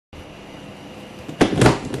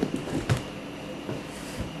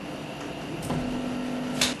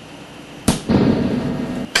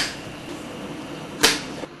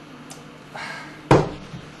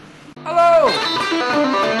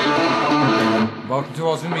Welcome to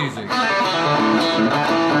Oswin Music.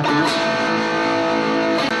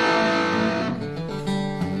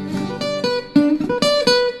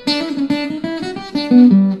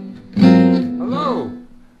 Hello,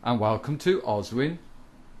 and welcome to Oswin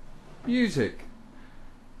Music.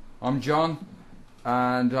 I'm John,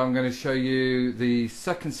 and I'm going to show you the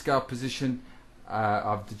second scale position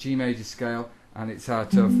of the G major scale, and it's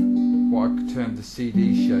out of what I could term the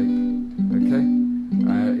CD shape, okay,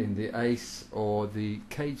 in the Ace or the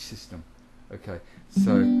Cage system. Okay,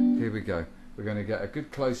 so here we go. We're going to get a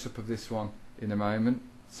good close-up of this one in a moment.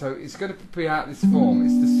 So it's going to be out this form.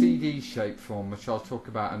 It's the CD shape form, which I'll talk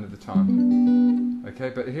about another time. Okay,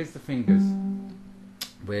 but here's the fingers.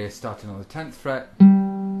 We're starting on the 10th fret,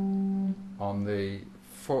 on the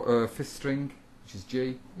 5th string, which is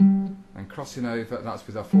G, and crossing over, that's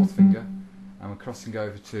with our 4th finger, and we're crossing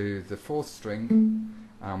over to the 4th string,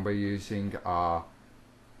 and we're using our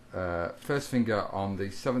 1st finger on the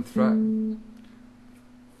 7th fret,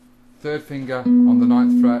 3rd finger on the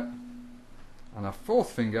 9th fret, and our 4th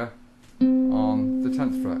finger on the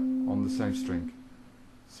 10th fret on the same string.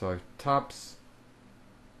 So tabs,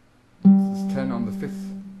 it's 10 on the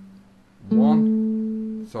 5th,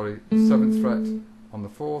 7th fret on the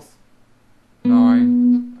 4th,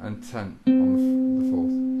 9 and 10 on the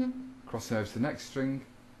 4th. Crossing over to the next string,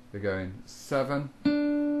 we're going 7,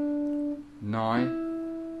 9,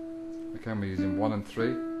 okay, we're using 1 and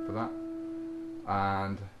 3 for that,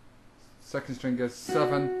 and second string goes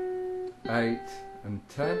 7, 8 and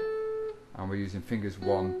 10, and we're using fingers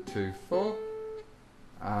 1, 2, 4,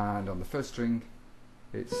 and on the first string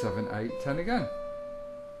it's 7, 8, 10 again,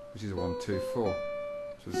 which is a 1, 2, 4.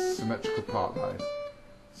 So it's a symmetrical part, that is.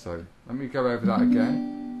 So let me go over that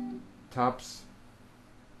again. Tabs,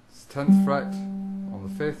 it's 10th fret on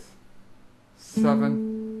the 5th, 7,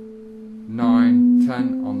 9,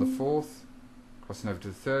 10 on the 4th, crossing over to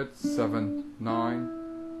the 3rd, 7, 9,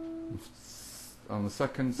 on the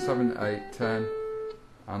 2nd, 7, 8, 10,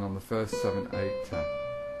 and on the 1st, 7, 8, 10.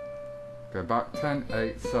 Go back, 10,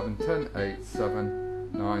 8, 7, 10, 8,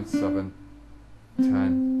 7, 9, 7,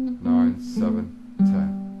 10, 9, 7,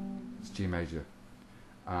 10. It's G major.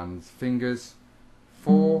 And fingers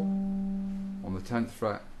 4 on the 10th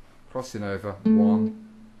fret, crossing over 1,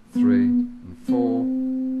 3 and 4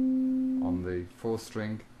 on the 4th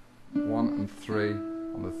string, 1 and 3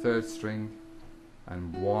 on the 3rd string,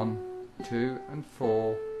 and 1, 2 and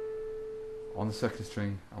 4 on the 2nd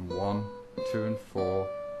string, and 1, 2 and 4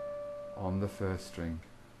 on the 1st string.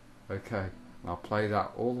 Okay, I'll play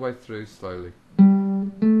that all the way through slowly.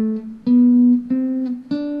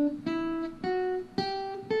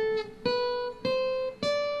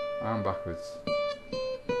 And backwards.